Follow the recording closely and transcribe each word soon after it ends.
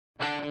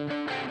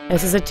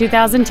This is a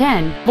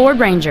 2010 Ford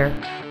Ranger.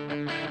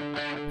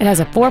 It has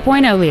a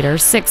 4.0-liter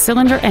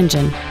six-cylinder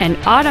engine, an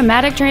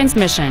automatic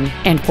transmission,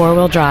 and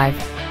four-wheel drive.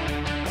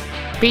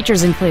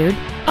 Features include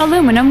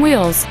aluminum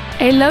wheels,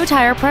 a low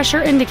tire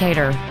pressure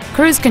indicator,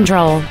 cruise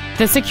control,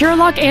 the Secure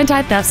Lock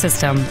anti-theft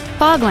system,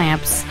 fog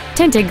lamps,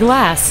 tinted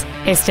glass,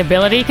 a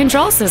stability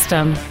control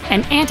system,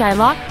 an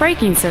anti-lock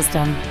braking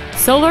system,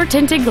 solar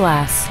tinted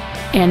glass,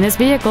 and this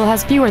vehicle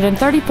has fewer than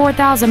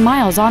 34,000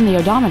 miles on the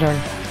odometer.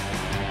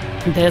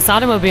 This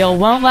automobile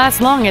won't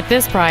last long at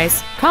this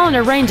price. Call and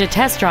arrange a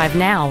test drive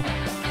now.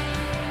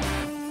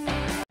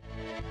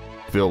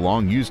 Phil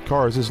Long Used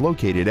Cars is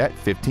located at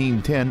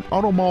 1510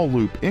 Auto Mall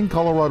Loop in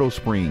Colorado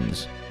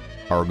Springs.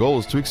 Our goal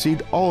is to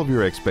exceed all of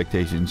your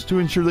expectations to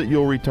ensure that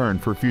you'll return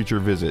for future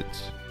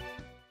visits.